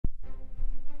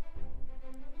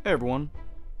Hey everyone.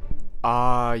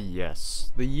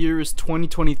 Yes. The year is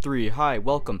 2023. Hi,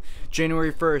 welcome.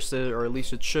 January 1st, or at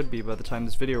least it should be by the time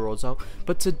this video rolls out.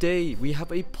 But today, we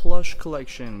have a plush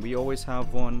collection. We always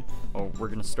have one, or we're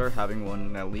gonna start having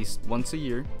one at least once a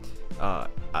year.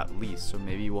 At least, so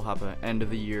maybe we'll have an end of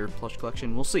the year plush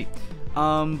collection. We'll see.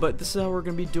 But this is how we're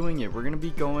gonna be doing it. We're gonna be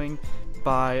going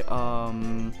by,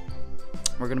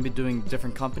 we're gonna be doing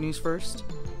different companies first.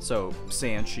 So,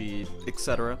 Sanchi,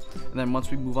 etc. And then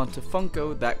once we move on to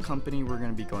Funko, that company we're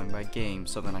going to be going by game,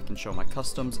 so then I can show my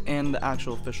customs and the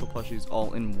actual official plushies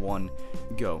all in one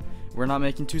go. We're not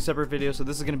making two separate videos, so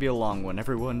this is going to be a long one,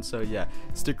 everyone. So yeah,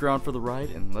 stick around for the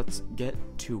ride and let's get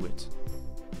to it.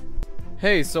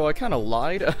 Hey, so I kind of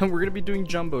lied. We're going to be doing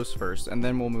Jumbos first, and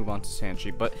then we'll move on to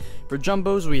Sanchi. But for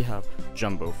Jumbos, we have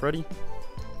Jumbo Freddy.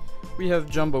 We have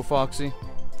Jumbo Foxy.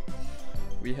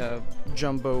 We have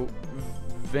Jumbo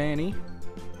Vanny,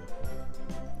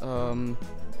 the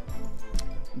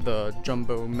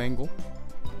Jumbo Mangle,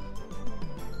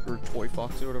 or Toy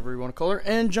Foxy, whatever you want to call her,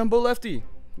 and Jumbo Lefty.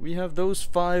 We have those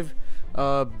five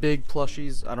big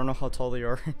plushies. I don't know how tall they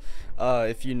are.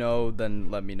 If you know, then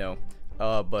let me know.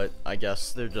 But I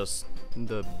guess they're just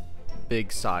the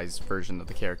big size version of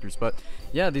the characters. But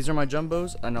yeah, these are my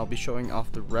Jumbos, and I'll be showing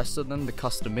off the rest of them, the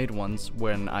custom made ones,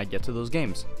 when I get to those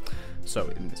games. So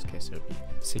in this case, it'll be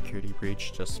security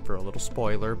breach, just for a little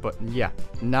spoiler. But yeah,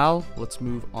 now let's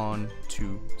move on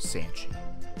to Sanchi.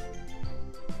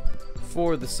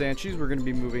 For the Sanchis, we're going to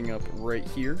be moving up right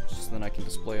here, so then I can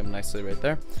display them nicely right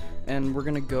there. And we're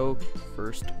going to go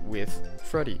first with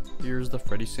Freddy. Here's the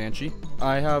Freddy Sanchi.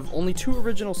 I have only two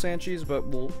original Sanchis, but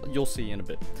you'll see in a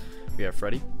bit. We have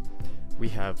Freddy. We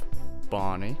have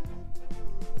Bonnie.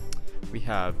 We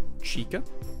have Chica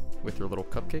with her little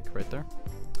cupcake right there.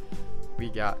 We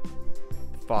got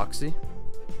Foxy,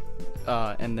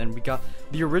 and then we got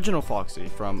the original Foxy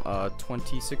from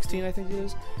 2016, I think it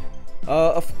is.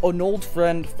 An old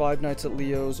friend, Five Nights at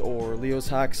Leo's, or Leo's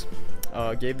Hacks,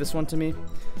 gave this one to me,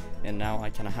 and now I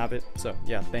kind of have it. So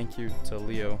yeah, thank you to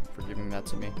Leo for giving that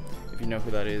to me. If you know who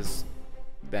that is,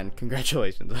 then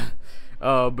congratulations.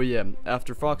 But yeah,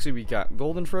 after Foxy, we got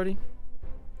Golden Freddy.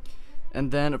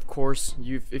 And then, of course,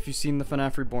 if you've seen the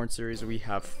Fnaf Reborn series, we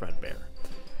have Fredbear.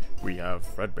 We have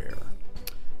Fredbear.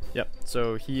 Yep,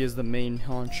 so he is the main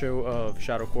honcho of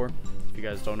Shadow Core, if you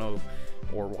guys don't know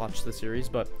or watch the series,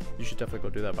 but you should definitely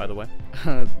go do that, by the way.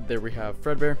 There we have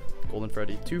Fredbear, Golden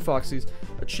Freddy, two Foxies,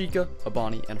 a Chica, a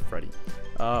Bonnie, and a Freddy.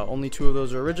 Only two of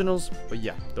those are originals, but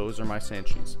yeah, those are my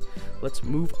Sanchis. Let's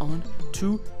move on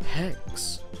to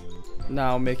Hex.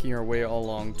 Now, making our way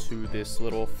along to this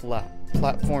little flat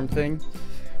platform thing,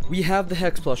 we have the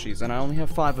Hex plushies, and I only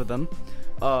have 5 of them.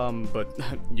 But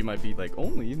you might be like,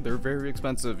 only? They're very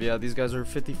expensive. Yeah, these guys are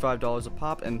 $55 a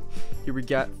pop, and here we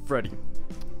got Freddy.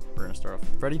 We're gonna start off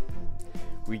with Freddy.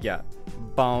 We got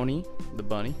Bonnie, the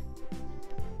bunny.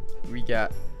 We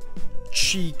got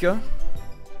Chica.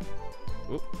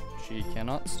 Oop, she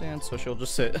cannot stand, so she'll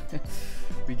just sit.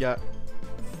 We got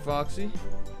Foxy.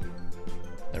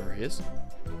 There he is.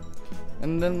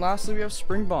 And then lastly, we have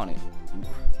Spring Bonnie.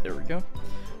 There we go.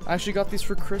 I actually got these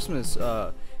for Christmas.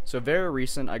 So very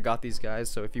recent, I got these guys.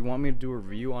 So if you want me to do a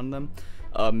review on them,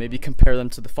 maybe compare them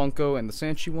to the Funko and the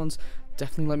Sanchi ones,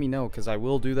 definitely let me know, because I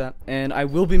will do that. And I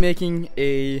will be making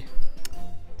a,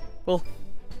 well,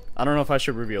 I don't know if I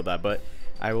should reveal that, but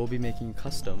I will be making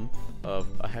custom of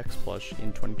a Hex plush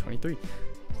in 2023.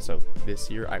 So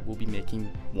this year I will be making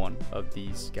one of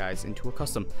these guys into a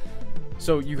custom.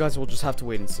 So you guys will just have to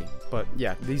wait and see. But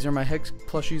yeah, these are my Hex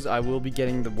plushies. I will be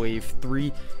getting the Wave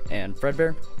 3 and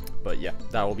Fredbear. But yeah,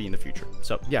 that will be in the future.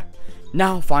 So yeah,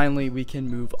 now finally we can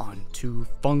move on to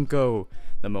Funko,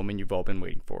 the moment you've all been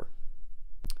waiting for.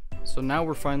 So now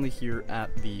we're finally here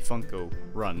at the Funko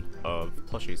run of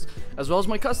plushies, as well as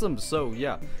my customs. So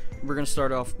yeah, we're gonna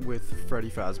start off with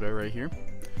Freddy Fazbear right here,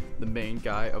 the main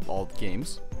guy of all the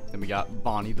games. Then we got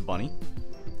Bonnie the bunny.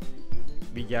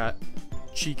 We got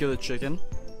Chica the chicken.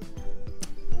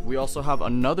 We also have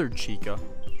another Chica.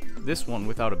 This one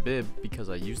without a bib, because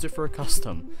I used it for a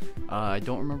custom. I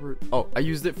don't remember. Oh, I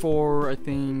used it for, I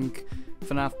think,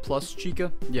 Fnaf Plus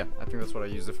Chica. Yeah, I think that's what I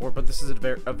used it for. But this is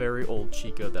a very old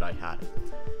Chica that I had.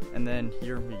 And then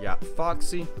here we got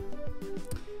Foxy.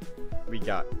 We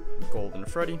got Golden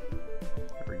Freddy.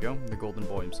 There we go, the golden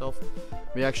boy himself.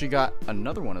 We actually got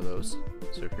another one of those.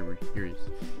 So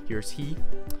here's he.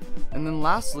 And then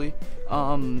lastly,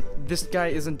 this guy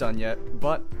isn't done yet,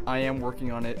 but I am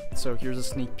working on it. So here's a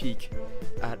sneak peek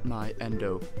at my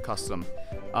Endo custom.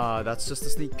 That's just a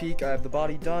sneak peek. I have the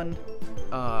body done.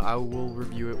 I will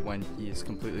review it when he is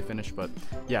completely finished, but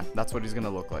yeah, that's what he's gonna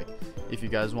look like. If you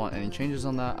guys want any changes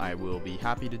on that, I will be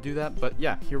happy to do that, but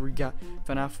yeah, here we got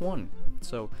FNAF 1.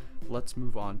 So let's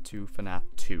move on to FNAF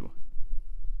 2.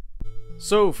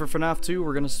 So for FNAF 2,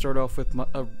 we're gonna start off with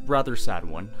a rather sad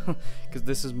one, because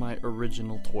this is my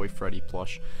original Toy Freddy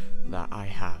plush that I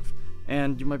have.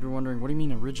 And you might be wondering, what do you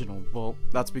mean original? Well,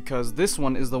 that's because this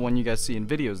one is the one you guys see in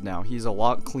videos now. He's a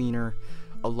lot cleaner,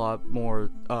 a lot more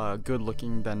good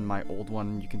looking than my old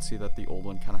one. You can see that the old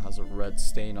one kind of has a red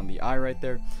stain on the eye right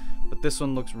there, but this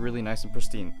one looks really nice and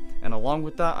pristine. And along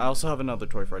with that, I also have another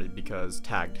Toy Freddy because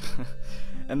tagged.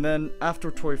 And then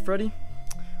after Toy Freddy,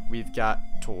 we've got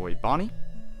Toy Bonnie,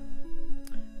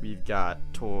 we've got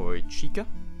Toy Chica,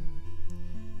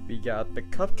 we got the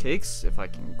cupcakes, if I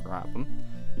can grab them.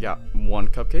 We got 1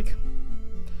 cupcake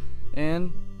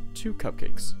and 2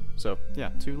 cupcakes. So yeah,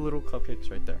 2 little cupcakes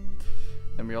right there.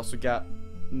 Then we also got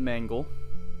Mangle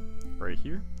right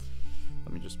here.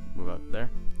 Let me just move out there.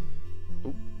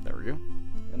 Oh, there we go.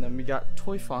 And then we got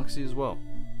Toy Foxy as well.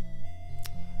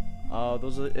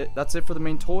 Those are it. That's it for the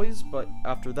main toys. But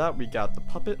after that, we got the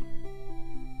puppet.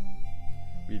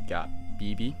 We've got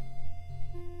BB,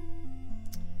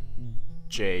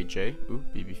 JJ. Ooh,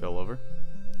 BB fell over.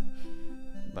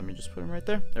 Let me just put him right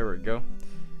there. There we go.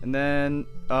 And then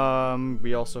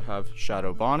we also have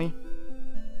Shadow Bonnie.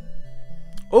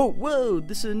 Oh, whoa,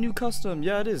 this is a new custom.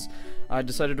 Yeah, it is. I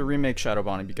decided to remake Shadow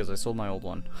Bonnie because I sold my old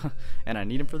one. And I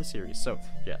need him for the series. So,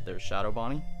 yeah, there's Shadow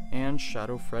Bonnie and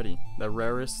Shadow Freddy. The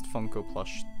rarest Funko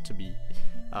plush to be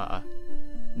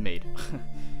made.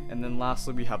 And then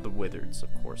lastly, we have the Withereds,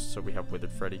 of course. So we have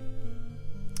Withered Freddy.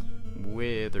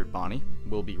 Withered Bonnie.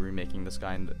 We'll be remaking this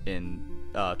guy in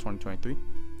 2023.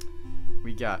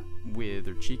 We got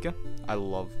Withered Chica. I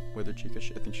love Withered Chica.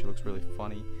 I think she looks really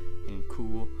funny and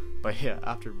cool. But yeah,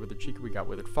 after Withered Chica, we got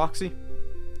Withered Foxy.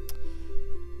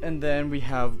 And then we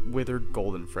have Withered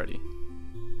Golden Freddy.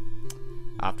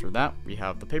 After that, we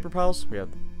have the Paper Pals. We have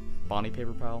Bonnie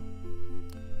Paper Pal,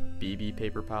 BB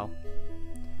Paper Pal,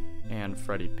 and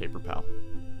Freddy Paper Pal.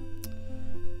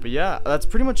 But yeah, that's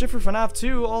pretty much it for FNAF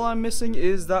 2. All I'm missing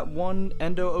is that one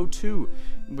Endo 02,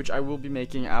 which I will be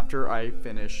making after I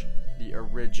finish the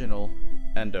original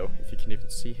Endo, if you can even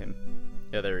see him.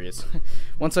 Yeah, there he is.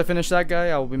 Once I finish that guy,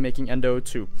 I will be making Endo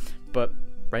 2. But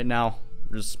right now,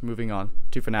 we're just moving on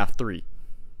to FNAF 3.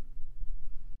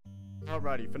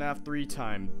 Alrighty, FNAF 3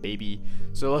 time, baby.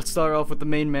 So let's start off with the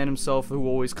main man himself, who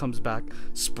always comes back,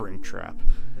 Springtrap.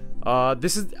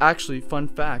 This is actually, fun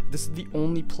fact, this is the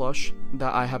only plush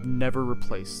that I have never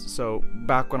replaced. So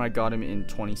back when I got him in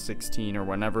 2016 or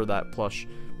whenever that plush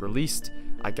released,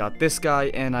 I got this guy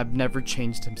and I've never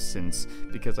changed him since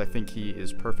because I think he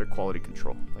is perfect quality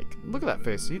control. Like, look at that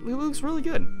face, he looks really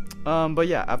good. But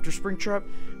yeah, after Springtrap,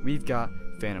 we've got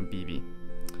Phantom BB.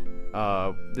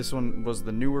 This one was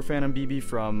the newer Phantom BB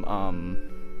from,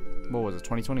 what was it,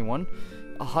 2021?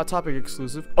 A Hot Topic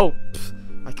exclusive. Oh,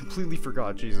 I completely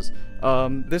forgot, Jesus.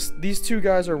 These two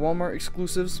guys are Walmart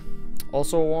exclusives.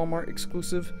 Also a Walmart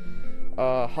exclusive.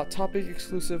 Hot Topic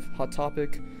exclusive, Hot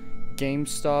Topic,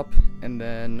 GameStop, and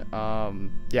then,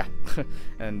 yeah.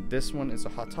 And this one is a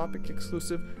Hot Topic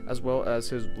exclusive, as well as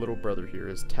his little brother here,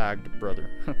 his tagged brother.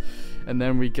 And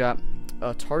then we got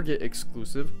a Target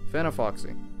exclusive, Phantom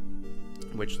Foxy,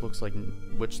 which looks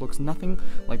nothing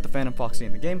like the Phantom Foxy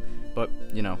in the game, but,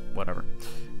 you know, whatever.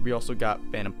 We also got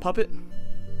Phantom Puppet,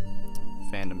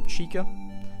 Phantom Chica,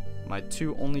 my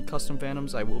 2 only custom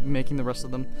Phantoms. I will be making the rest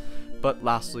of them. But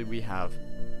lastly, we have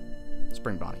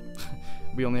Spring Bonnie.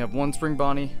 We only have 1 Spring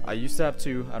Bonnie. I used to have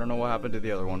 2. I don't know what happened to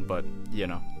the other one, but, you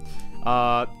know.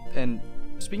 And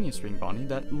speaking of Spring Bonnie,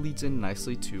 that leads in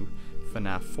nicely to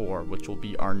FNAF 4, which will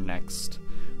be our next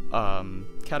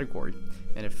category.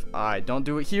 And if I don't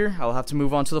do it here, I'll have to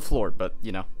move on to the floor, but,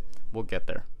 you know, we'll get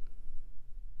there.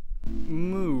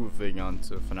 Moving on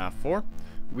to FNAF 4,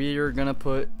 we are gonna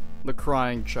put the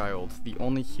Crying Child, the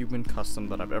only human custom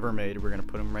that I've ever made. We're gonna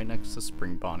put him right next to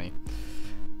Spring Bonnie.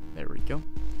 There we go,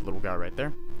 little guy right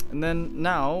there. And then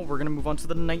now we're gonna move on to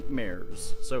the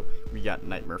Nightmares. So we got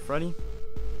Nightmare Freddy,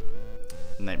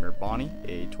 Nightmare Bonnie,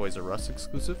 a Toys R Us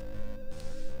exclusive.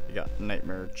 We got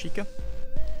Nightmare Chica,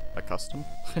 a custom.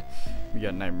 We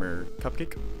got Nightmare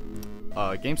Cupcake,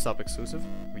 GameStop exclusive.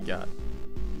 We got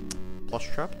Plush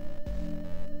Trap.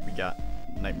 We got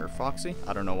Nightmare Foxy.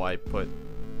 I don't know why I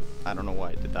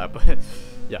did that, but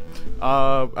yeah.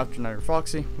 After Nightmare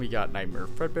Foxy, we got Nightmare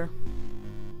Fredbear.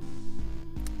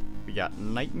 We got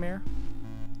Nightmare.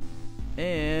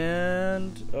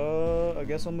 And I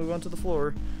guess I'll move on to the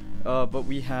floor. But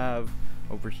we have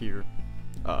over here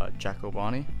Jacko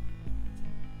Bonnie,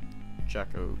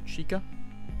 Jacko Chica,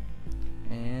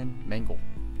 and Mangle.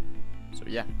 So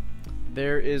yeah,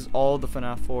 there is all the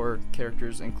FNAF 4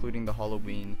 characters, including the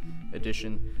Halloween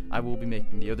edition. I will be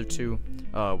making the other two,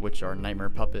 which are Nightmare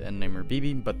Puppet and Nightmare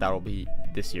BB, but that'll be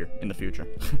this year, in the future.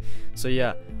 So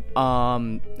yeah,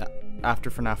 after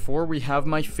FNAF 4, we have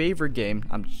my favorite game.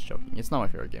 I'm just joking, it's not my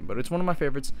favorite game, but it's one of my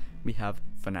favorites. We have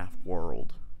FNAF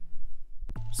World.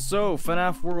 So,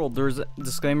 FNAF World, there's a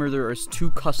disclaimer, there is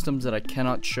 2 customs that I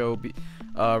cannot show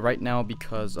right now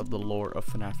because of the lore of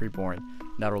FNAF Reborn.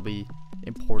 That'll be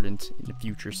important in the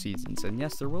future seasons, and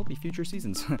yes, there will be future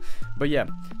seasons. But yeah,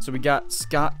 so we got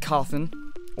Scott Cawthon,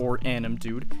 or Anim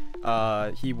Dude.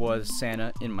 He was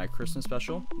Santa in my Christmas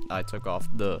special. I took off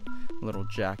the little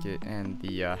jacket and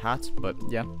the hat, but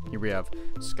yeah, here we have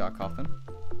Scott Cawthon.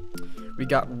 We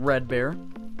got Red Bear.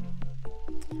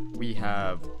 We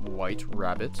have White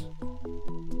Rabbit.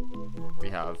 We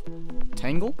have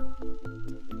Tangle.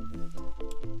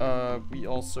 We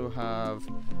also have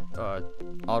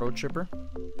Auto Chipper.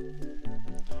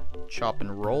 Chop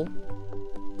and Roll.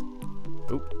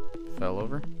 Oop, fell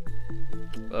over.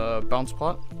 Bounce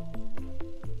Pot.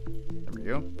 There we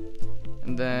go.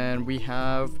 And then we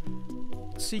have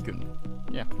Seagoon.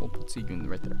 Yeah, we'll put Seagoon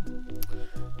right there.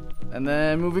 And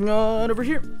then moving on over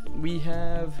here, we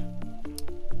have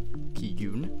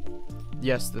Keegoon.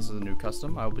 Yes, this is a new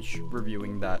custom. I'll be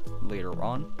reviewing that later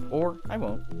on, or I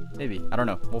won't. Maybe, I don't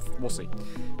know. We'll see.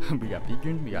 We got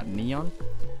Keegoon, we got Neon,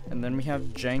 and then we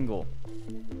have Jangle.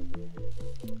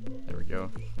 There we go.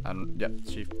 Yeah,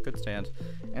 she could stand.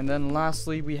 And then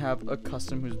lastly, we have a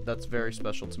custom that's very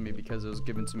special to me because it was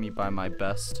given to me by my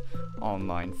best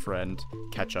online friend,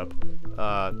 Ketchup.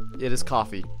 It is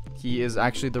Coffee. He is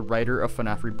actually the writer of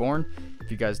FNAF Reborn. If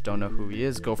you guys don't know who he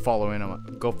is, go follow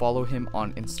him. Go follow him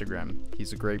on Instagram.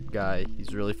 He's a great guy.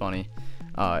 He's really funny,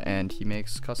 and he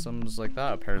makes customs like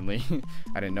that. Apparently,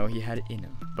 I didn't know he had it in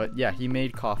him. But yeah, he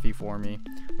made Coffee for me,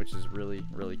 which is really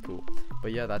cool.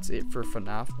 But yeah, that's it for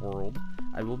FNAF World.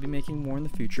 I will be making more in the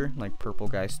future, like Purple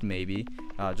Geist maybe,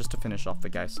 just to finish off the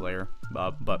Geist Slayer.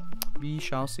 But we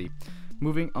shall see.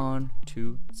 Moving on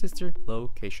to Sister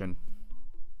Location.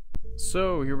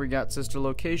 So here we got Sister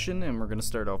Location, and we're gonna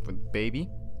start off with Baby.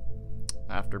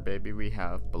 After Baby, we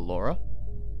have Ballora.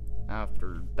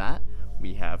 After that,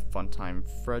 we have Funtime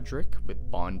Frederick with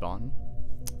Bon Bon.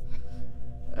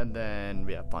 And then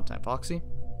we have Funtime Foxy.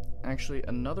 Actually,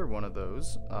 another one of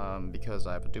those, because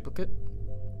I have a duplicate.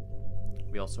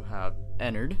 We also have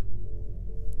Ennard,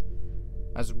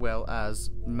 as well as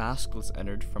Maskless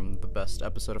Ennard from the best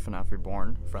episode of FNAF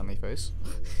Reborn, Friendly Face.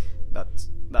 That's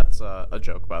a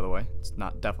joke, by the way. It's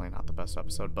definitely not the best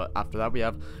episode. But after that, we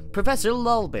have Professor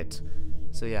Lulbit.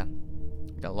 So yeah,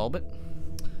 we got Lulbit.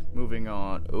 Moving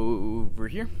on over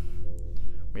here,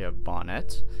 we have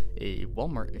Bonnet, a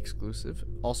Walmart exclusive.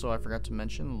 Also, I forgot to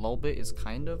mention, Lulbit is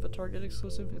kind of a Target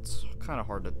exclusive. It's kind of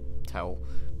hard to tell.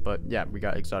 But yeah, we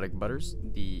got Exotic Butters,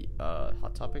 the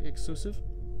Hot Topic exclusive.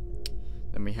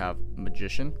 Then we have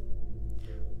Magician,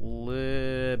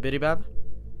 Biddy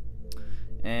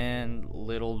and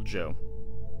Little Joe,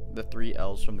 the 3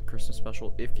 L's from the Christmas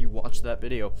special, if you watch that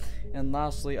video. And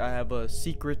lastly, I have a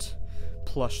secret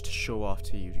plush to show off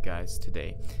to you guys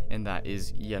today, and that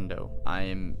is Yendo. I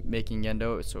am making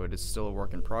Yendo, so it is still a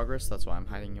work in progress. That's why I'm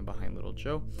hiding him behind Little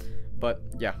Joe. But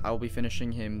yeah, I'll be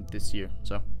finishing him this year,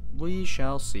 so we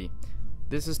shall see.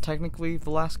 This is technically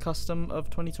the last custom of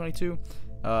 2022.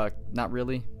 Not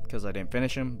really, because I didn't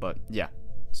finish him, but yeah.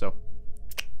 So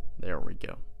there we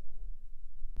go.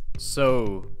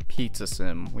 So, Pizza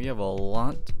Sim, we have a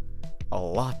lot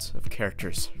of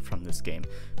characters from this game,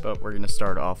 but we're gonna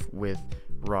start off with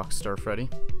Rockstar Freddy.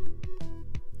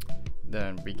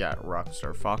 Then we got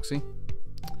Rockstar Foxy.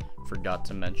 Forgot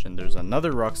to mention there's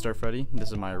another Rockstar Freddy.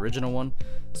 This is my original one,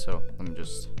 so let me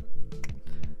just,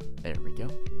 there we go.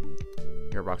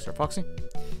 Here, Rockstar Foxy.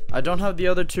 I don't have the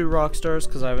other 2 Rockstars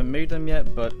because I haven't made them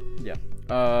yet, but yeah.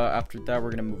 After that,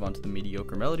 we're gonna move on to the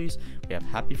mediocre melodies. We have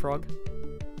Happy Frog.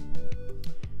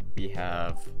 We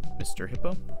have Mr.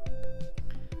 Hippo.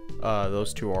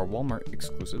 Those 2 are Walmart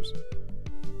exclusives.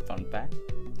 Fun fact.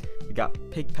 We got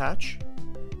Pig Patch.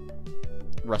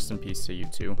 Rest in peace to you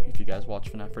too. If you guys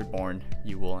watch FNAF Reborn,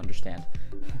 you will understand.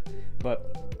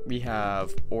 But we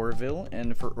have Orville,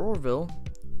 and for Orville,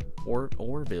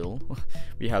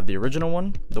 we have the original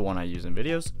one, the one I use in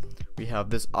videos. We have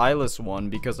this eyeless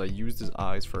one because I used his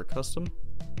eyes for a custom.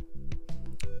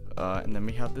 And then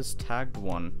we have this tagged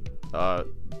one.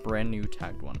 Brand new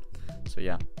tagged one. So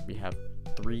yeah, we have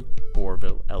 3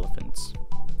 Orville elephants.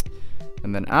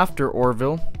 And then after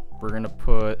Orville, we're gonna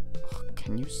put,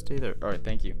 can you stay there? Alright,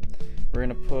 thank you. We're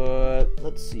gonna put,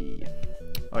 let's see.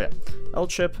 Oh yeah, El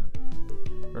Chip,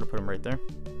 We're gonna put him right there.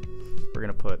 We're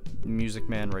gonna put Music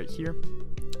Man right here.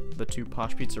 The 2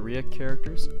 Posh Pizzeria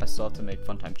characters. I still have to make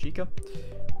Funtime Chica.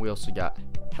 We also got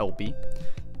Helpy,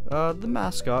 the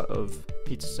mascot of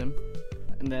Pizza Sim.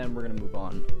 And then we're gonna move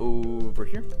on over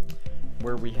here,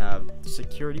 where we have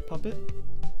Security Puppet.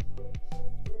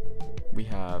 We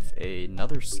have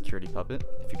another Security Puppet.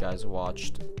 If you guys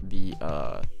watched the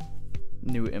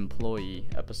new employee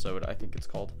episode, I think it's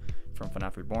called, from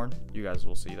Fnaf Reborn, you guys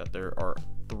will see that there are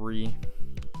 3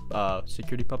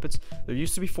 security puppets. There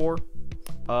used to be 4,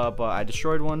 but I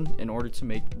destroyed one in order to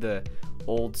make the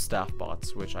old staff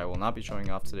bots, which I will not be showing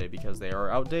off today because they are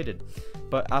outdated.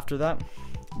 But after that,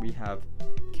 we have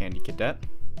Candy Cadet.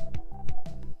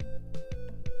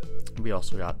 We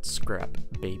also got Scrap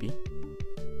Baby.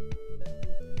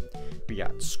 We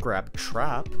got Scrap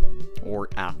Trap, or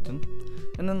Acton.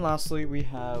 And then lastly, we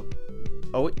have,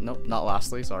 oh wait, no, not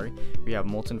lastly, sorry. We have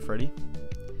Molten Freddy.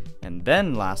 And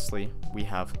then lastly, we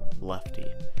have Lefty.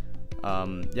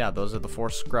 Yeah, those are the 4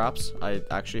 scraps. I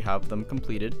actually have them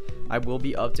completed. I will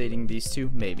be updating these 2,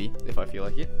 maybe, if I feel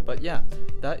like it. But yeah,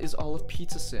 that is all of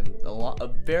Pizza Sim. A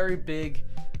very big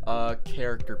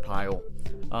character pile.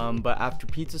 But after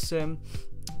Pizza Sim,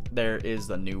 there is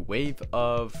the new wave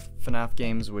of FNAF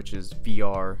games, which is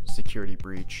VR, Security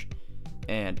Breach,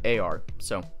 and AR.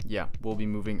 So yeah, we'll be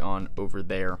moving on over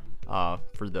there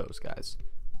for those guys.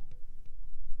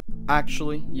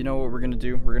 Actually, you know what we're gonna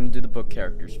do? We're gonna do the book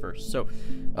characters first. So,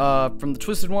 from the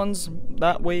Twisted ones,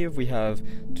 that wave, we have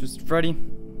Twisted Freddy,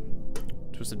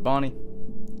 Twisted Bonnie,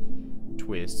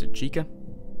 Twisted Chica,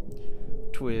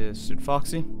 Twisted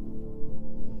Foxy.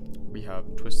 We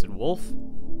have Twisted Wolf.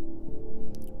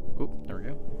 Oh, there we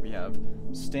go. We have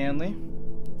Stanley.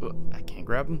 Oh, I can't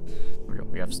grab him. There we go.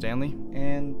 We have Stanley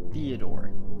and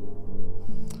Theodore.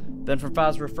 Then for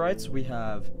Fazbear Frights, we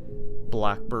have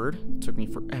Blackbird. It took me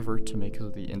forever to make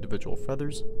the individual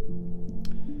feathers.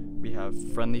 We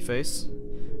have Friendly Face.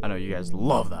 I know you guys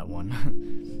love that one.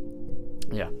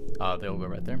 Yeah, they'll go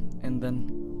right there. And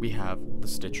then we have the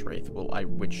Stitch Wraith. Oh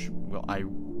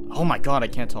my god, I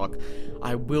can't talk.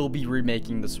 I will be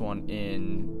remaking this one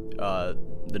in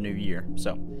the new year.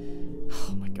 So,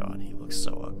 oh my god, he looks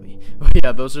so ugly. But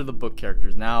yeah, those are the book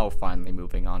characters. Now, finally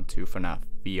moving on to FNAF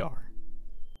VR.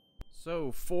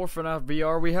 So, for FNAF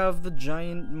VR, we have the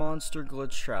giant monster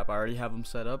glitch trap. I already have them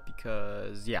set up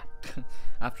because, yeah.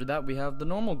 After that, we have the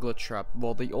normal glitch trap.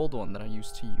 Well, the old one that I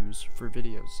used to use for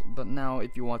videos. But now,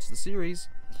 if you watch the series,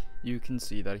 you can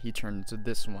see that he turned into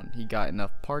this one. He got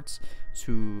enough parts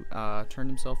to turn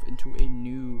himself into a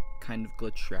new kind of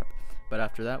glitch trap. But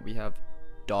after that, we have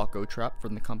Doggo Trap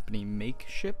from the company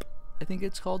Makeship, I think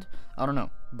it's called. I don't know.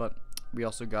 But we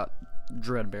also got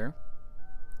Dreadbear,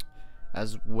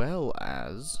 as well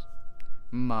as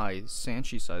my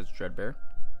Sanchi-sized Dreadbear,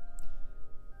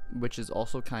 which is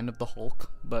also kind of the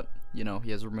Hulk, but, you know,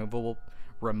 he has removable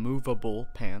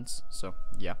pants, so,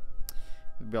 yeah.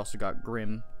 We also got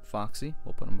Grim Foxy.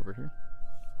 We'll put him over here.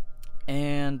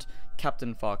 And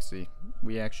Captain Foxy.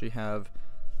 We actually have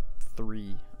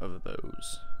 3 of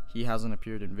those. He hasn't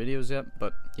appeared in videos yet,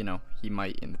 but, you know, he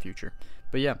might in the future.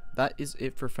 But yeah, that is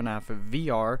it for FNAF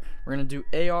VR. We're going to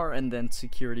do AR and then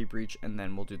Security Breach, and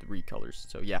then we'll do the recolors.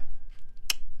 So yeah.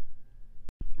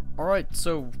 Alright,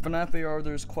 so FNAF AR,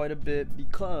 there's quite a bit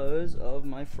because of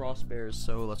my Frost Bears.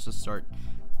 So let's just start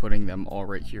putting them all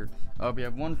right here. We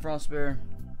have one Frost Bear,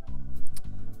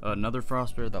 another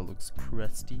Frost Bear that looks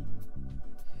crusty.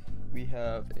 We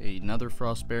have another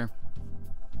Frost Bear,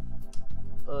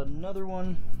 another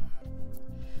one,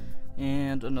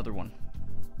 and another one.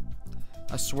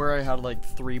 I swear I had like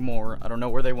 3 more. I don't know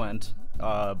where they went,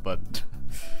 but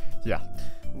yeah.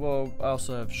 Well, I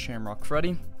also have Shamrock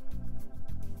Freddy.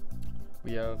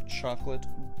 We have Chocolate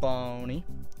Bonnie.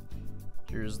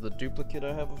 Here's the duplicate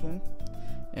I have of him,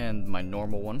 and my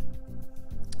normal one.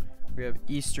 We have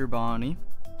Easter Bonnie.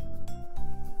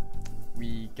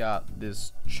 We got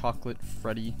this Chocolate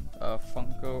Freddy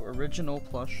Funko original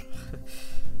plush.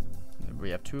 We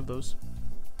have 2 of those.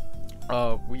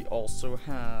 We also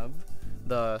have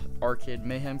the Arcade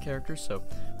Mayhem characters. So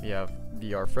we have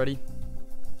VR Freddy,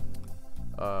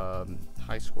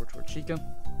 High Score Toy Chica,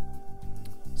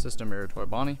 System Error Toy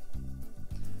Bonnie,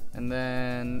 and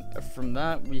then from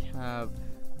that we have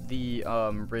the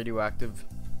Radioactive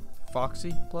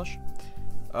Foxy plush.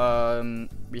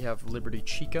 We have Liberty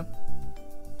Chica.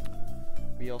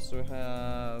 We also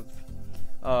have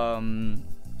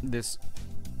this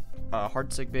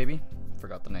Heartsick Baby.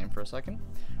 Forgot the name for a second.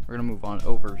 We're gonna move on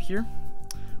over here.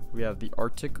 We have the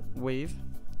Arctic Wave.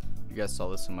 You guys saw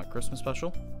this in my Christmas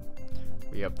special.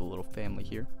 We have the little family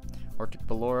here. Arctic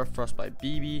Ballora, Frostbite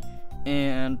BB,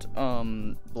 and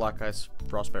Black Ice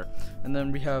Frostbear. And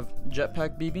then we have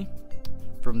Jetpack BB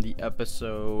from the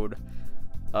episode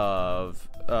of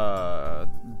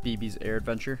BB's Air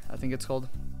Adventure, I think it's called.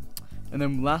 And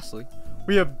then lastly,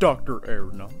 we have Dr.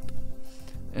 Aeronaut.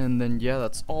 And then yeah,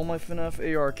 that's all my FNAF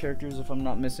AR characters, if I'm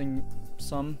not missing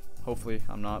some. Hopefully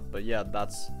I'm not, but yeah,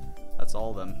 that's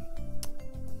all of them.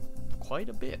 Quite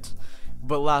a bit.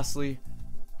 But lastly,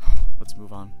 let's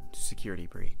move on to Security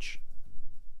Breach.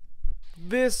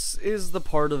 This is the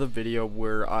part of the video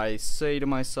where I say to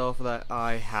myself that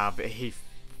I have a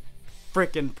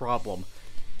freaking problem.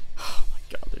 Oh my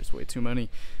god, there's way too many.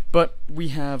 But we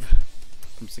have,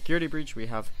 from Security Breach, we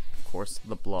have, of course,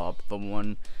 the Blob, the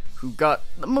one who got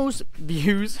the most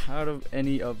views out of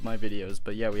any of my videos.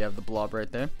 But yeah, we have the Blob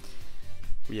right there.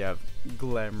 We have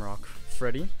Glamrock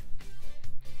Freddy,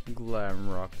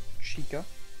 Glamrock Chica.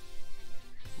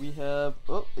 We have,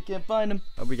 oh, I can't find him.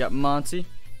 We got Monty.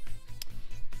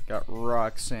 Got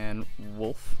Roxanne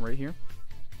Wolf right here.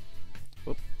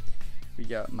 Whoop. We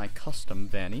got my custom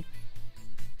Vanny.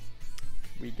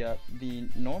 We got the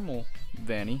normal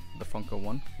Vanny, the Funko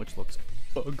one, which looks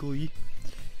ugly.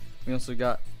 We also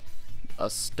got a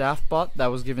staff bot that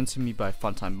was given to me by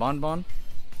Funtime Bonbon.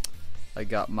 I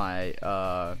got my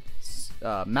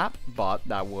map bot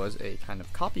that was a kind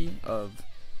of copy of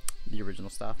the original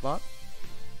staff bot.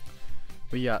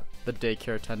 We got the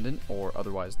daycare attendant, or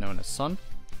otherwise known as Sun.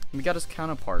 And we got his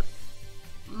counterpart,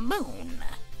 Moon.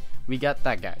 We got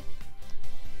that guy.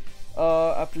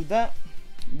 After that,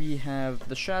 we have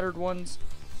the shattered ones.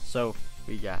 So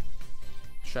we got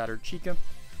Shattered Chica,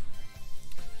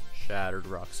 Shattered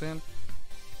Roxanne,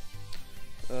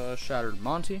 Shattered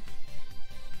Monty,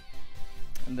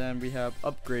 and then we have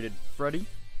upgraded Freddy.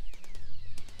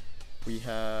 We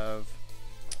have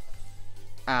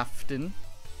Afton,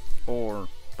 or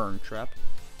Burn Trap.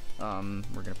 We're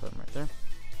gonna put him right there.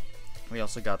 We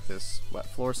also got this wet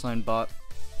floor sign bot.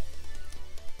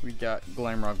 We got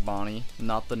Glamrock Bonnie,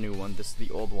 not the new one, this is the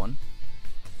old one.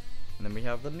 And then we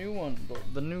have the new one,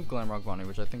 the new Glamrock Bonnie,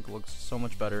 which I think looks so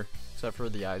much better, except for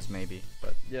the eyes maybe.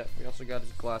 But yeah, we also got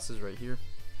his glasses right here.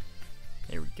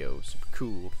 There we go, super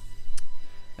cool.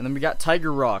 And then we got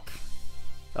Tiger Rock.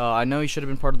 I know he should have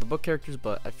been part of the book characters,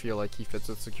 but I feel like he fits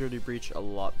with Security Breach a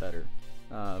lot better.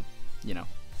 You know,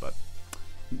 but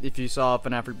if you saw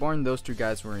FNAF Reborn, those two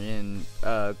guys were in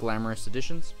Glamorous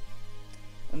Editions.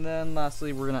 And then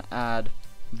lastly, we're gonna add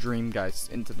Dreamgeist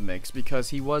into the mix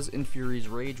because he was in Fury's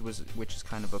Rage, which is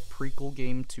kind of a prequel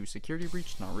game to Security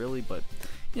Breach. Not really, but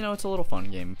you know, it's a little fun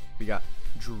game. We got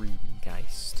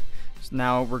Dreamgeist. So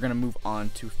now we're gonna move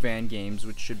on to fan games,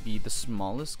 which should be the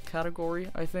smallest category,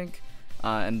 I think.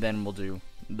 And then we'll do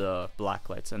the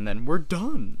Blacklights, and then we're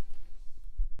done.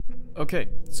 Okay,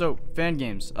 so fan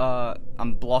games.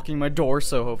 I'm blocking my door,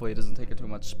 so hopefully it doesn't take up too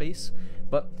much space.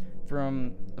 But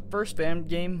from the first fan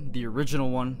game, the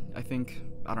original one, I think,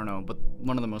 I don't know, but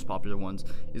one of the most popular ones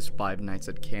is Five Nights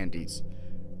at Candy's.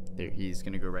 There, he's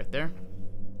gonna go right there.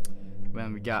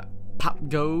 Then we got Pop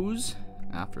Goes.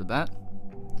 After that,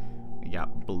 we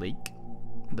got Blake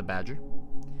the Badger.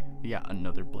 We got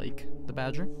another Blake the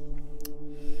Badger.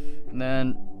 And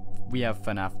then we have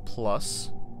FNAF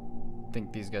Plus. I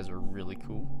think these guys are really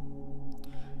cool.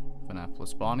 FNAF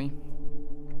Plus Bonnie,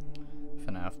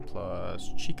 FNAF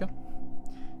Plus Chica,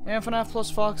 and FNAF Plus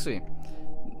Foxy.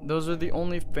 Those are the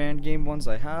only fan game ones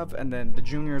I have, and then the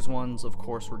juniors ones, of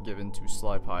course, were given to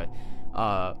Sly Pie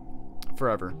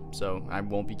forever, so I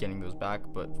won't be getting those back.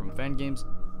 But from fan games,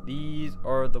 these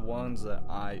are the ones that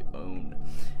I own.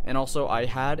 And also, I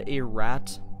had a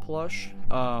rat plush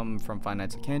from Five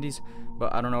Nights at Candy's,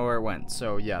 but I don't know where it went.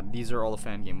 So yeah, these are all the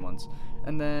fan game ones.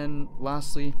 And then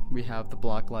lastly, we have the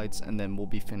Blacklights, and then we'll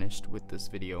be finished with this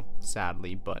video,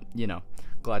 sadly, but you know,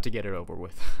 glad to get it over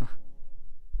with.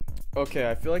 Okay,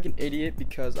 I feel like an idiot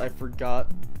because I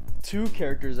forgot two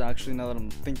characters actually, now that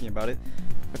I'm thinking about it.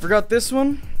 I forgot this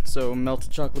one, so Melted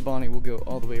Chocolate Bonnie will go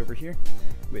all the way over here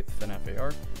with FNAF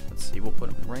AR. Let's see, we'll put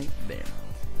him right there.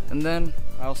 And then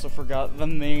I also forgot the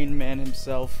main man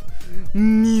himself,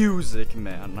 Music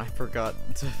Man. I forgot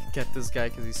to get this guy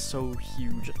because he's so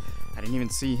huge. I didn't even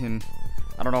see him.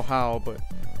 I don't know how, but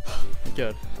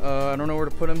good. I don't know where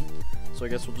to put him, so I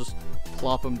guess we'll just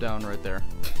plop him down right there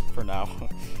for now.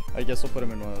 I guess we'll put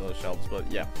him in one of those shelves, but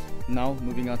yeah. Now,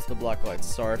 moving on to the Blacklights.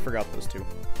 Sorry, I forgot those two.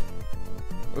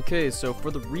 Okay, so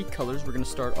for the recolors, we're going to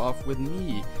start off with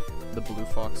me, the Blue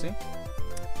Foxy.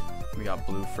 We got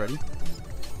Blue Freddy,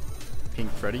 Pink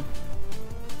Freddy,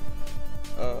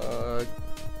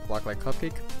 Blacklight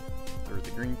Cupcake, or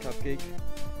the Green Cupcake.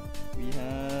 We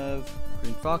have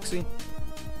Green Foxy,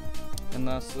 and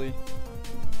lastly,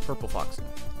 Purple Foxy.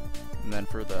 And then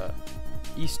for the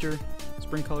Easter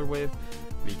spring color wave,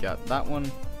 we got that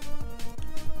one,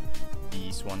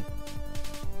 this one,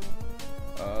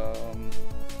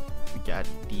 we got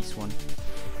this one,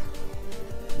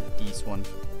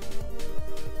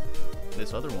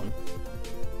 this other one,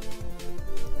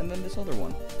 and then this other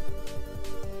one.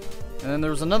 And then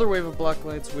there was another wave of black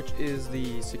lights, which is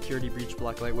the security breach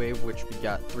blacklight wave, which we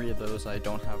got 3 of those. I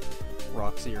don't have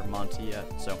Roxy or Monty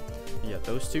yet, so we got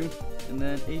those 2, and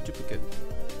then a duplicate.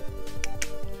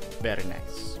 Very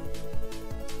nice.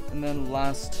 And then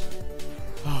last,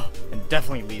 and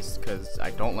definitely least, because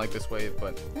I don't like this wave,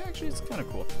 but actually it's kind of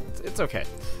cool. It's okay.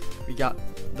 We got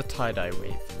the tie-dye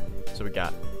wave. So we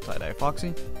got tie-dye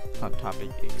Foxy, Hot Topic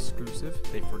exclusive.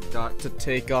 They forgot to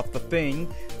take off the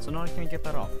thing, so now I can't get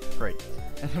that off. Great.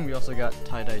 And then we also got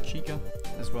tie-dye Chica,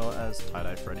 as well as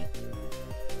tie-dye Freddy.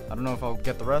 I don't know if I'll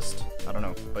get the rest. I don't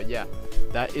know. But yeah,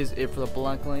 that is it for the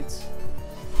black lights.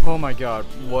 Oh my god,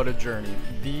 what a journey.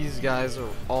 These guys are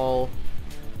all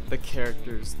the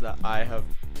characters that I have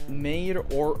made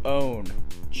or own.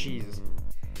 Jeez.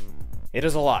 It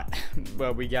is a lot.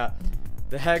 But we got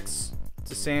the Hex,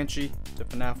 to Sanchi, to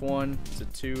Fnaf 1, to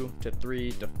 2, to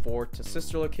 3, to 4, to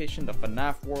Sister Location, to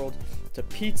Fnaf World, to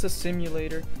Pizza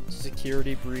Simulator, to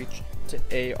Security Breach, to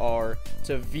AR,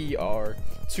 to VR,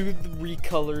 to the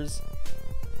recolors.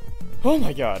 Oh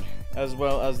my god. As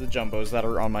well as the jumbos that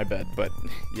are on my bed, but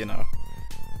you know,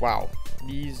 wow,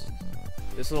 this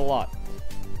is a lot.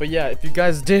 But yeah, if you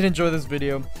guys did enjoy this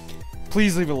video,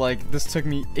 please leave a like. This took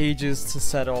me ages to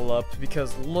set all up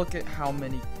because look at how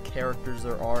many characters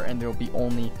there are, and there will be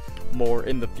only more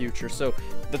in the future. So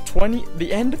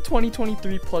the end of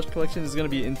 2023 Plush collection is gonna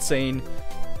be insane.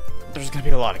 There's gonna be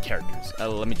a lot of characters.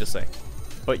 Let me just say,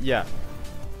 but yeah.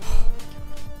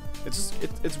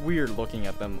 It's weird looking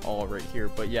at them all right here,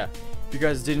 but yeah, if you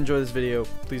guys did enjoy this video,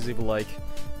 please leave a like.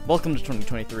 Welcome to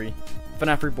 2023.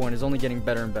 FNAF Reborn is only getting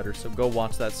better and better, so go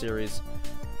watch that series.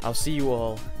 I'll see you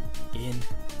all in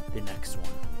the next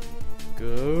one.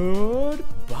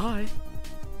 Goodbye.